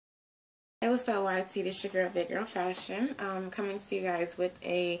Hey, what's up, YT? This your girl, Big Girl Fashion. Coming to you guys with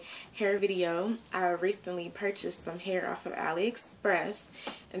a hair video. I recently purchased some hair off of Aliexpress.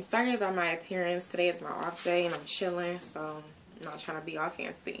 And sorry about my appearance. Today is my off day and I'm chilling, so I'm not trying to be all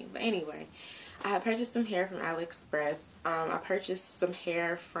fancy. But anyway, I had purchased some hair from Aliexpress. I purchased some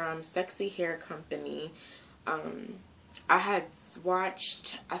hair from Cexxy Hair Company. I had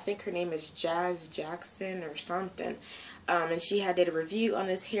watched, I think her name is Jazz Jackson or something. And she had did a review on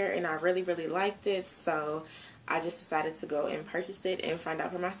this hair and I really liked it, so I just decided to go and purchase it and find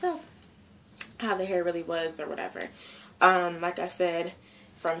out for myself how the hair really was or whatever. Like I said,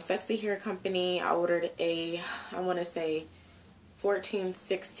 from Cexxy Hair Company, I ordered a, I want to say 14,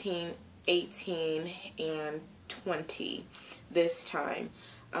 16, 18, and 20 this time.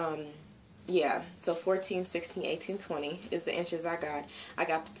 Yeah, so 14, 16, 18, 20 is the inches I got. I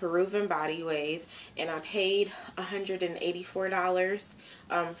got the Peruvian body wave, and I paid $184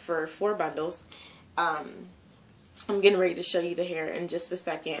 for 4 bundles. I'm getting ready to show you the hair in just a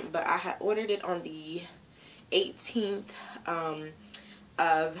second, but I had ordered it on the 18th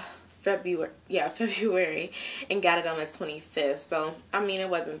of February, and got it on the 25th. So, I mean, it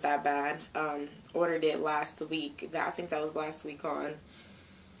wasn't that bad. Ordered it last week. I think that was last week on,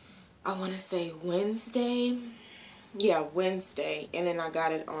 I want to say Wednesday. Yeah, Wednesday. And then I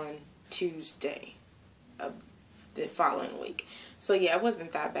got it on Tuesday of the following week. So yeah, it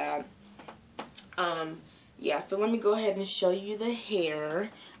wasn't that bad. Yeah, so let me go ahead and show you the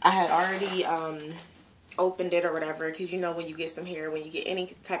hair. I had already opened it or whatever, because you know when you get some hair, when you get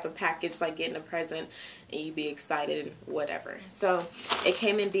any type of package, like getting a present, and you be excited, whatever. So it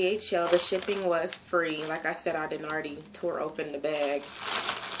came in DHL. The shipping was free. Like I said, I didn't already tore open the bag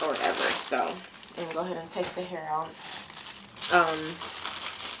or whatever. So I'm gonna go ahead and take the hair out.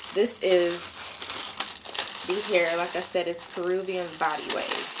 This is the hair. Like I said, it's Peruvian body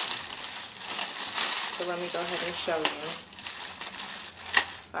wave. So let me go ahead and show you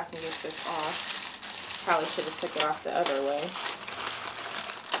if I can get this off. Probably should have took it off the other way.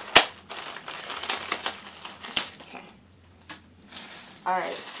 Okay.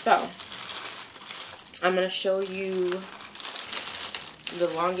 Alright, so I'm going to show you the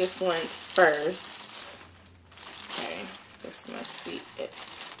longest length first. Okay, this must be it.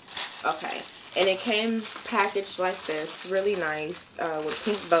 Okay, and it came packaged like this, really nice, with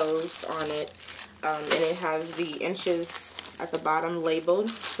pink bows on it. And it has the inches at the bottom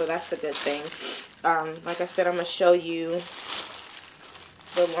labeled, so that's a good thing. Like I said, I'm going to show you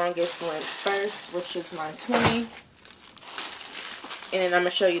the longest length first, which is my 20. And then I'm going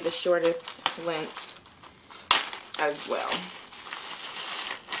to show you the shortest length as well.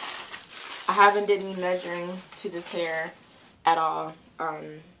 I haven't did any measuring to this hair at all.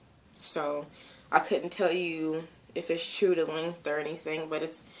 So I couldn't tell you if it's true to length or anything,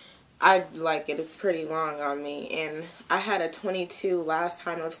 but I like it. It's pretty long on me. And I had a 22 last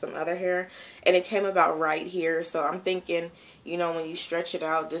time of some other hair, and it came about right here. So I'm thinking, you know, when you stretch it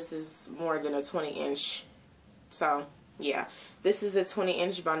out, this is more than a 20 inch. So yeah, this is a 20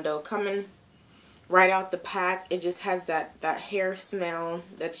 inch bundle coming right out the pack. It just has that hair smell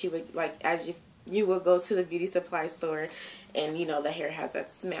that you would like as you would go to the beauty supply store, and you know the hair has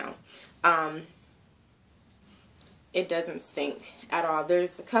that smell. It doesn't stink at all.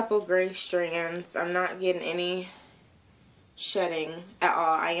 There's a couple gray strands. I'm not getting any shedding at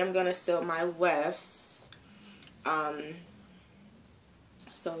all. I am going to seal my wefts.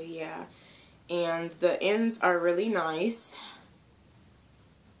 So yeah. And the ends are really nice.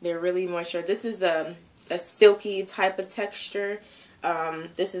 They're really moisture. This is a silky type of texture.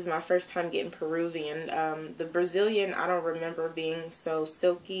 This is my first time getting Peruvian. The Brazilian, I don't remember being so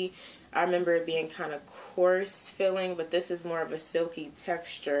silky. I remember it being kind of coarse feeling, but this is more of a silky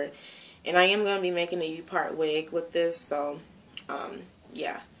texture. And I am going to be making a U-part wig with this, so,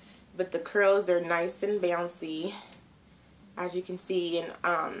 yeah. But the curls are nice and bouncy, as you can see. And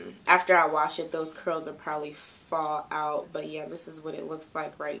after I wash it, those curls will probably fall out. But yeah, this is what it looks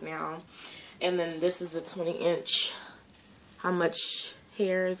like right now. And then this is a 20 inch. How much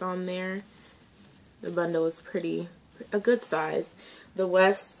hair is on there? The bundle is a good size. The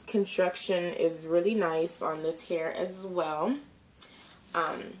weft construction is really nice on this hair as well.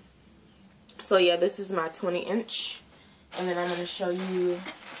 So yeah, this is my 20 inch. And then I'm going to show you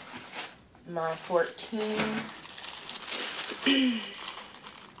my 14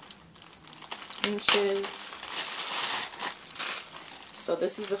 inches. So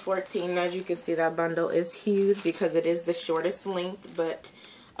this is the 14. As you can see, that bundle is huge because it is the shortest length, but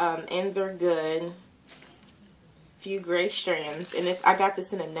ends are good. Few gray strands, and I got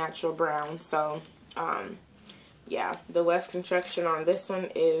this in a natural brown. So yeah, the weft construction on this one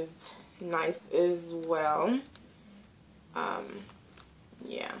is nice as well.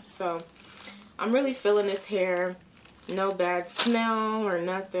 Yeah, so I'm really feeling this hair. No bad smell or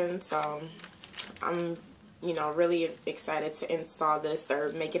nothing, so I'm, you know, really excited to install this or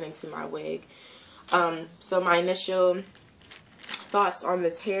make it into my wig. So my initial thoughts on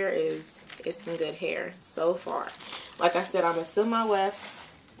this hair is it's some good hair so far. Like I said, I'm gonna seal my wefts.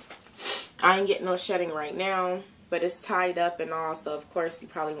 I ain't getting no shedding right now, but it's tied up and all, so of course you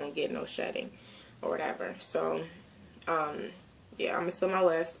probably won't get no shedding or whatever. So yeah, I'm gonna seal my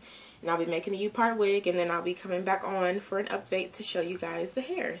wefts, and I'll be making a U-part wig, and then I'll be coming back on for an update to show you guys the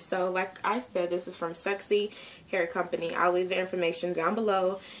hair. So like I said, this is from Cexxy Hair Company. I'll leave the information down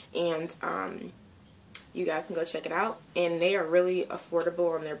below, and you guys can go check it out. And they are really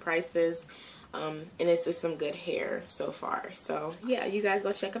affordable on their prices, and it's just some good hair so far. So yeah, you guys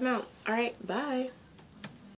go check them out. All right, bye.